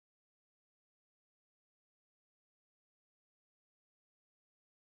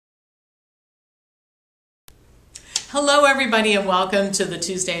Hello everybody and welcome to the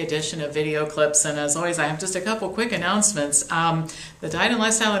Tuesday edition of Video Clips, and as always I have just a couple quick announcements. The Diet and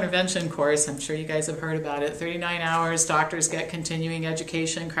Lifestyle Intervention course, I'm sure you guys have heard about it, 39 hours, doctors get continuing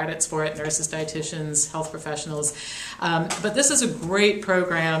education credits for it, nurses, dietitians, health professionals. But this is a great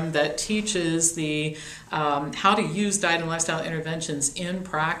program that teaches the how to use diet and lifestyle interventions in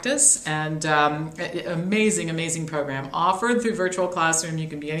practice, and amazing program offered through virtual classroom. You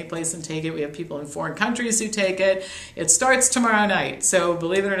can be any place and take it. We have people in foreign countries who take it. It starts tomorrow night, so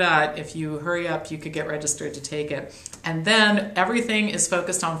believe it or not, if you hurry up, you could get registered to take it. And then everything is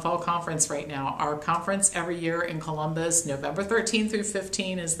focused on fall conference right now. Our conference every year in Columbus, November 13 through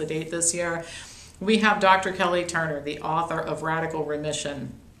 15 is the date this year. We have Dr. Kelly Turner, the author of Radical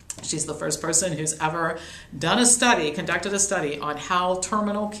Remission. She's the first person who's ever done a study, conducted a study on how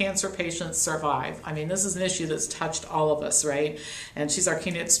terminal cancer patients survive. I mean, this is an issue that's touched all of us, right? And she's our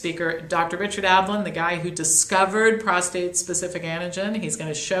keynote speaker. Dr. Richard Adlin, the guy who discovered prostate-specific antigen, he's going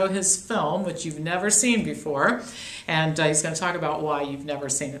to show his film, which you've never seen before, and he's going to talk about why you've never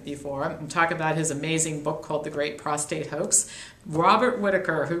seen it before, and talk about his amazing book called The Great Prostate Hoax. Robert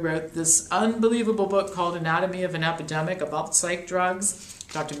Whitaker, who wrote this unbelievable book called Anatomy of an Epidemic about psych drugs.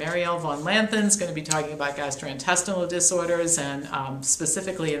 Dr. Marielle von Lanthen is going to be talking about gastrointestinal disorders and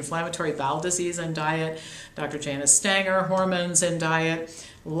specifically inflammatory bowel disease and diet. Dr. Janice Stanger, hormones and diet.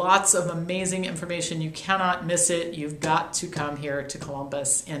 Lots of amazing information. You cannot miss it. You've got to come here to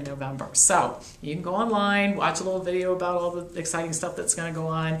Columbus in November. So you can go online, watch a little video about all the exciting stuff that's going to go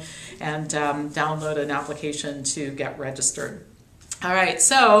on, and download an application to get registered. All right,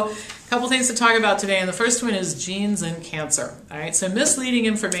 so a couple things to talk about today, and the first one is genes and cancer. All right, so misleading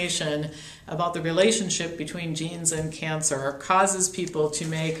information about the relationship between genes and cancer causes people to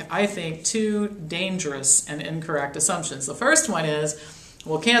make, I think, two dangerous and incorrect assumptions. The first one is,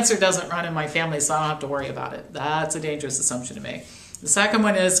 well, cancer doesn't run in my family, so I don't have to worry about it. That's a dangerous assumption to make. The second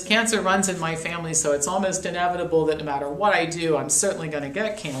one is, cancer runs in my family, so it's almost inevitable that no matter what I do, I'm certainly going to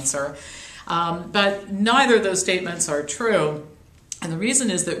get cancer. But neither of those statements are true. And the reason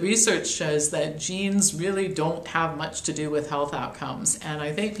is that research shows that genes really don't have much to do with health outcomes. And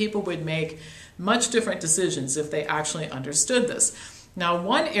I think people would make much different decisions if they actually understood this. Now,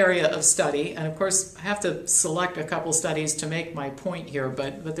 one area of study, and of course I have to select a couple studies to make my point here,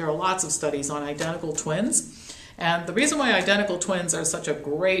 but there are lots of studies on identical twins. And the reason why identical twins are such a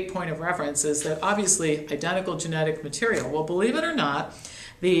great point of reference is that obviously identical genetic material. Well, believe it or not,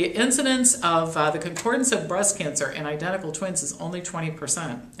 the incidence of the concordance of breast cancer in identical twins is only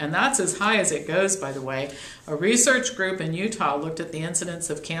 20%. And that's as high as it goes, by the way. A research group in Utah looked at the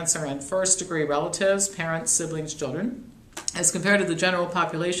incidence of cancer in first-degree relatives, parents, siblings, children, as compared to the general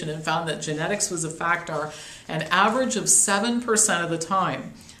population, and found that genetics was a factor an average of 7% of the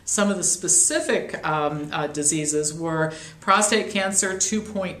time. Some of the specific diseases were prostate cancer,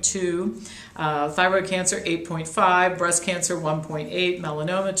 2.2, thyroid cancer, 8.5, breast cancer, 1.8,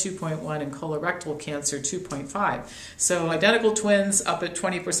 melanoma, 2.1, and colorectal cancer, 2.5. So identical twins up at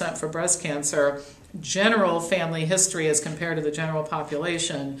 20% for breast cancer. General family history as compared to the general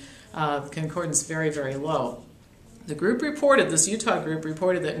population, concordance very low. The group reported, this Utah group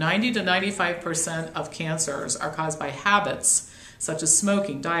reported that 90 to 95% of cancers are caused by habits such as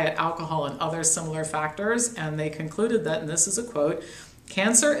smoking, diet, alcohol, and other similar factors, and they concluded that, and this is a quote,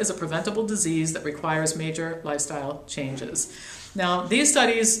 cancer is a preventable disease that requires major lifestyle changes. Now, these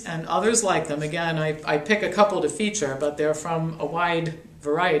studies and others like them, again, I pick a couple to feature, but they're from a wide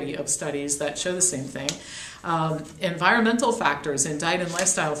variety of studies that show the same thing. Environmental factors and diet and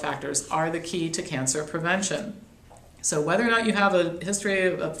lifestyle factors are the key to cancer prevention. So whether or not you have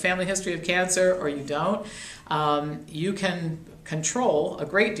a family history of cancer or you don't, you can control a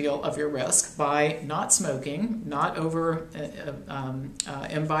great deal of your risk by not smoking, not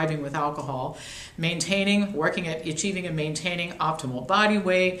imbibing with alcohol, working at achieving and maintaining optimal body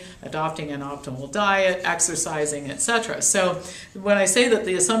weight, adopting an optimal diet, exercising, etc. So when I say that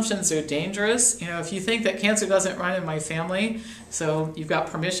the assumptions are dangerous, if you think that cancer doesn't run in my family, so you've got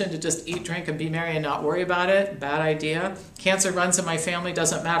permission to just eat, drink, and be merry and not worry about it, bad idea. Cancer runs in my family,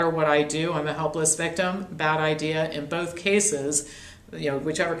 doesn't matter what I do, I'm a helpless victim, bad idea. In both cases,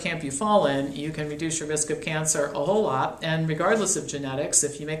 whichever camp you fall in, you can reduce your risk of cancer a whole lot. And regardless of genetics,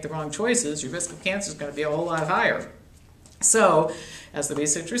 if you make the wrong choices, your risk of cancer is going to be a whole lot higher. So, as the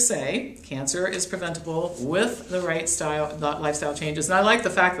researchers say, cancer is preventable with the right lifestyle changes. And I like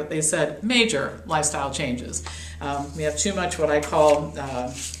the fact that they said major lifestyle changes. We have too much what I call,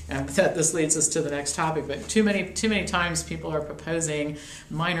 and this leads us to the next topic, but too many times people are proposing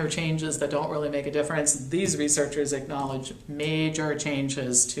minor changes that don't really make a difference. These researchers acknowledge major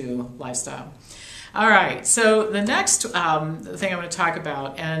changes to lifestyle. All right, so the next thing I'm going to talk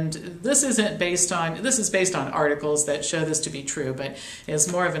about, and this is based on articles that show this to be true, but is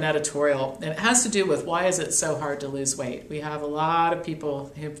more of an editorial, and it has to do with why is it so hard to lose weight. We have a lot of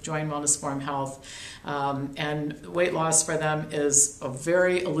people who've joined Wellness Forum Health, and weight loss for them is a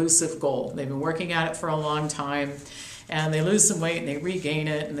very elusive goal. They've been working at it for a long time, and they lose some weight and they regain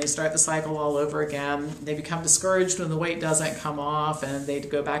it and they start the cycle all over again. They become discouraged when the weight doesn't come off and they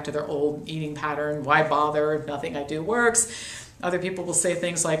go back to their old eating pattern. Why bother? Nothing I do works. Other people will say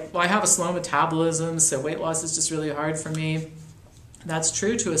things like, well, I have a slow metabolism, so weight loss is just really hard for me. That's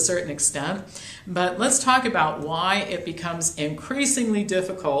true to a certain extent, but let's talk about why it becomes increasingly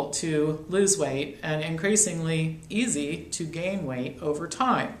difficult to lose weight and increasingly easy to gain weight over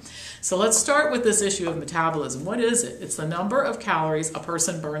time. So let's start with this issue of metabolism. What is it? It's the number of calories a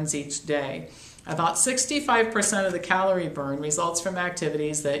person burns each day. About 65% of the calorie burn results from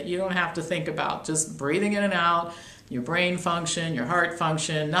activities that you don't have to think about, just breathing in and out, your brain function, your heart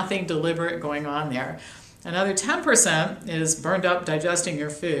function, nothing deliberate going on there. Another 10% is burned up digesting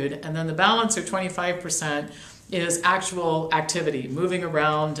your food, and then the balance, or 25%, is actual activity, moving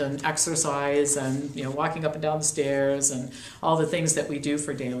around and exercise and walking up and down the stairs and all the things that we do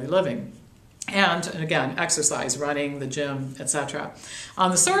for daily living. And again, exercise, running, the gym, etc. On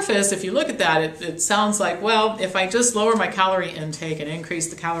the surface, if you look at that, it sounds like, well, if I just lower my calorie intake and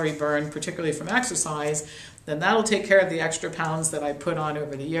increase the calorie burn, particularly from exercise, then that'll take care of the extra pounds that I put on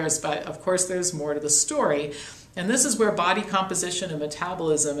over the years. But of course, there's more to the story. And this is where body composition and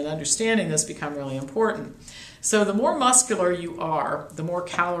metabolism and understanding this become really important. So the more muscular you are, the more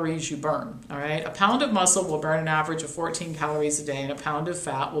calories you burn. All right, a pound of muscle will burn an average of 14 calories a day, and a pound of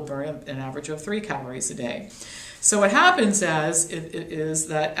fat will burn an average of 3 calories a day. So what happens is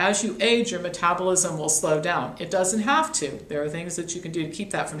that as you age, your metabolism will slow down. It doesn't have to. There are things that you can do to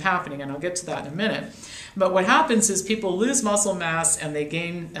keep that from happening, and I'll get to that in a minute. But what happens is people lose muscle mass and they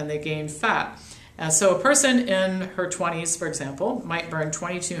gain fat. So a person in her 20s, for example, might burn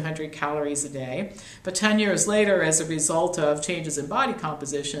 2,200 calories a day, but 10 years later, as a result of changes in body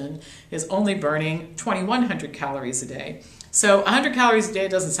composition, is only burning 2,100 calories a day. So 100 calories a day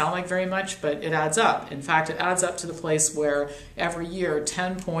doesn't sound like very much, but it adds up. In fact, it adds up to the place where every year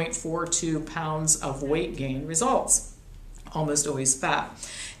 10.42 pounds of weight gain results, almost always fat.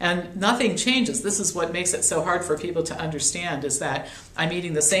 And nothing changes. This is what makes it so hard for people to understand, is that I'm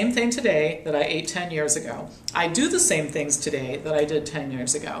eating the same thing today that I ate 10 years ago. I do the same things today that I did 10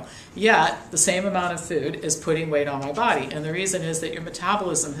 years ago. Yet, the same amount of food is putting weight on my body. And the reason is that your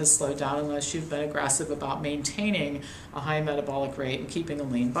metabolism has slowed down unless you've been aggressive about maintaining a high metabolic rate and keeping a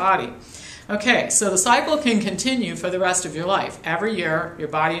lean body. Okay, so the cycle can continue for the rest of your life. Every year, your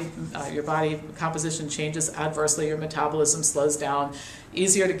body composition changes adversely, your metabolism slows down,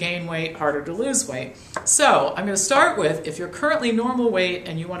 easier to gain weight, harder to lose weight. So I'm going to start with, if you're currently normal weight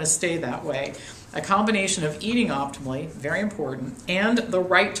and you want to stay that way, a combination of eating optimally, very important, and the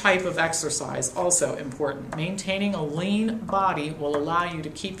right type of exercise, also important. Maintaining a lean body will allow you to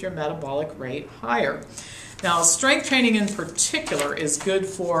keep your metabolic rate higher. Now, strength training in particular is good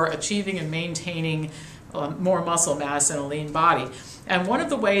for achieving and maintaining more muscle mass in a lean body. And one of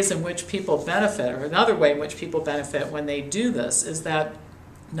the ways in which people benefit, or another way in which people benefit when they do this, is that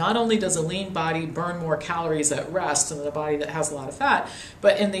not only does a lean body burn more calories at rest than a body that has a lot of fat,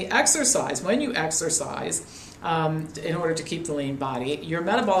 but in the exercise, when you exercise, in order to keep the lean body, your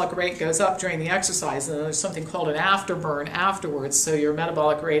metabolic rate goes up during the exercise, and there's something called an afterburn afterwards, so your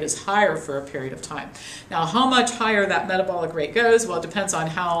metabolic rate is higher for a period of time. Now, how much higher that metabolic rate goes, well, it depends on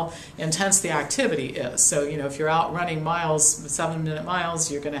how intense the activity is. So, if you're out running miles, 7-minute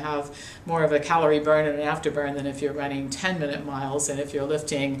miles, you're going to have more of a calorie burn and an afterburn than if you're running 10-minute miles, and if you're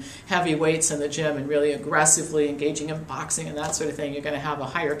lifting heavy weights in the gym and really aggressively engaging in boxing and that sort of thing, you're going to have a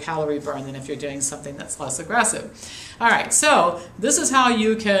higher calorie burn than if you're doing something that's less aggressive. All right, so this is how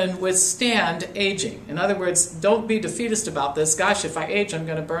you can withstand aging. In other words, don't be defeatist about this. Gosh, if I age, I'm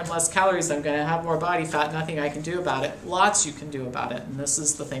going to burn less calories, I'm going to have more body fat, nothing I can do about it. Lots you can do about it, and this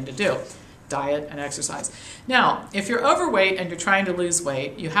is the thing to do. Diet and exercise. Now, if you're overweight and you're trying to lose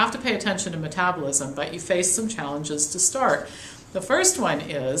weight, you have to pay attention to metabolism, but you face some challenges to start. The first one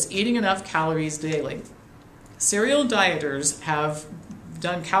is eating enough calories daily. Serial dieters have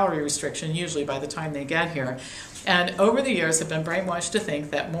done calorie restriction usually by the time they get here, and over the years have been brainwashed to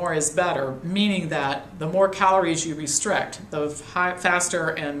think that more is better, meaning that the more calories you restrict, the faster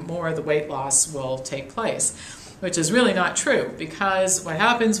and more the weight loss will take place. which is really not true, because what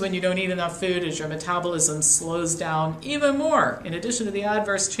happens when you don't eat enough food is your metabolism slows down even more, in addition to the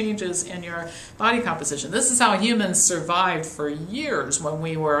adverse changes in your body composition. This is how humans survived for years when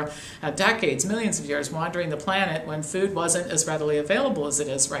we were, decades, millions of years, wandering the planet when food wasn't as readily available as it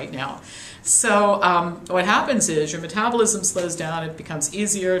is right now. So what happens is your metabolism slows down, it becomes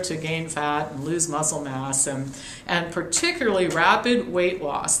easier to gain fat and lose muscle mass, and particularly rapid weight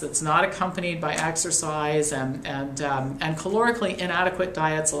loss that's not accompanied by exercise and calorically inadequate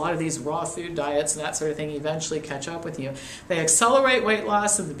diets. A lot of these raw food diets and that sort of thing eventually catch up with you. They accelerate weight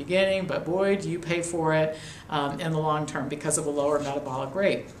loss in the beginning, but boy, do you pay for it in the long term because of a lower metabolic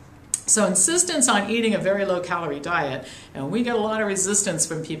rate. So insistence on eating a very low-calorie diet, and we get a lot of resistance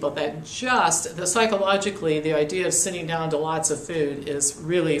from people that psychologically, the idea of sitting down to lots of food is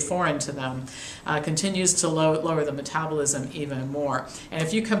really foreign to them, continues to lower the metabolism even more. And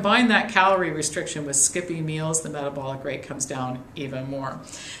if you combine that calorie restriction with skipping meals, the metabolic rate comes down even more.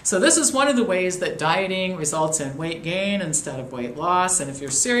 So this is one of the ways that dieting results in weight gain instead of weight loss. And if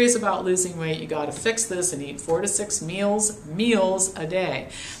you're serious about losing weight, you got to fix this and eat 4 to 6 meals a day.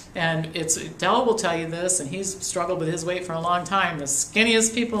 And Dell will tell you this, and he's struggled with his weight for a long time. The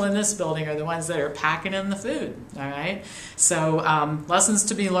skinniest people in this building are the ones that are packing in the food, all right? So lessons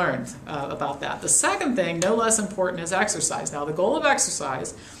to be learned about that. The second thing, no less important, is exercise. Now, the goal of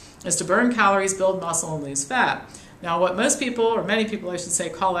exercise is to burn calories, build muscle, and lose fat. Now, what most people, or many people I should say,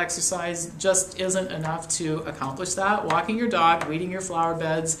 call exercise just isn't enough to accomplish that. Walking your dog, weeding your flower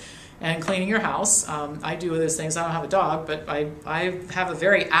beds, and cleaning your house. I do those things. I don't have a dog, but I have a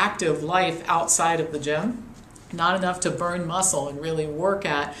very active life outside of the gym. Not enough to burn muscle and really work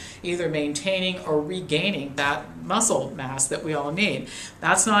at either maintaining or regaining that muscle mass that we all need.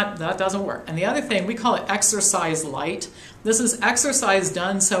 That doesn't work. And the other thing, we call it exercise light. This is exercise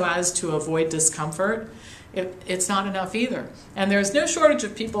done so as to avoid discomfort. It's not enough either. And there's no shortage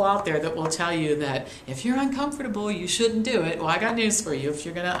of people out there that will tell you that if you're uncomfortable, you shouldn't do it. Well, I got news for you. If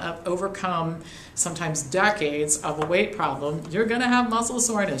you're going to overcome sometimes decades of a weight problem, you're going to have muscle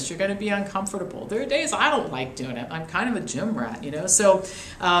soreness. You're going to be uncomfortable. There are days I don't like doing it. I'm kind of a gym rat, you know. So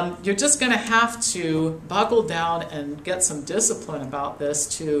you're just going to have to buckle down and get some discipline about this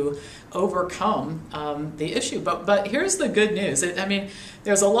to overcome the issue. But here's the good news. I mean,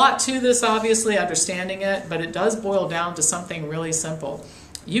 there's a lot to this, obviously, understanding it, but it does boil down to something really simple.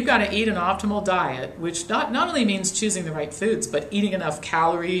 You've got to eat an optimal diet, which not only means choosing the right foods, but eating enough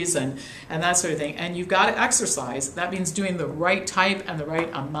calories and that sort of thing. And you've got to exercise. That means doing the right type and the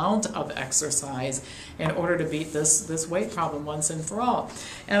right amount of exercise in order to beat this weight problem once and for all.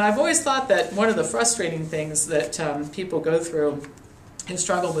 And I've always thought that one of the frustrating things that people go through who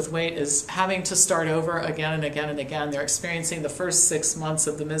struggle with weight is having to start over again and again and again. They're experiencing the first 6 months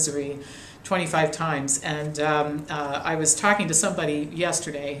of the misery 25 times. And I was talking to somebody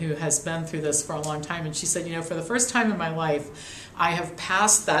yesterday who has been through this for a long time, and she said, you know, for the first time in my life, I have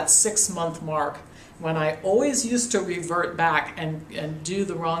passed that 6-month mark when I always used to revert back and do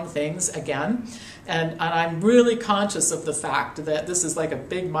the wrong things again. And I'm really conscious of the fact that this is like a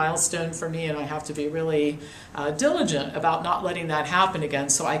big milestone for me, and I have to be really diligent about not letting that happen again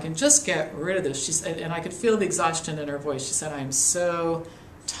so I can just get rid of this. She said, and I could feel the exhaustion in her voice. She said, I'm so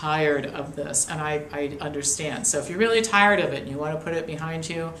tired of this, and I understand. So if you're really tired of it and you want to put it behind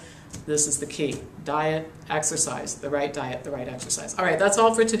you, this is the key. Diet, exercise, the right diet, the right exercise. All right, that's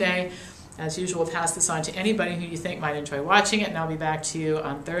all for today. As usual, pass this on to anybody who you think might enjoy watching it, and I'll be back to you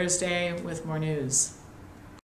on Thursday with more news.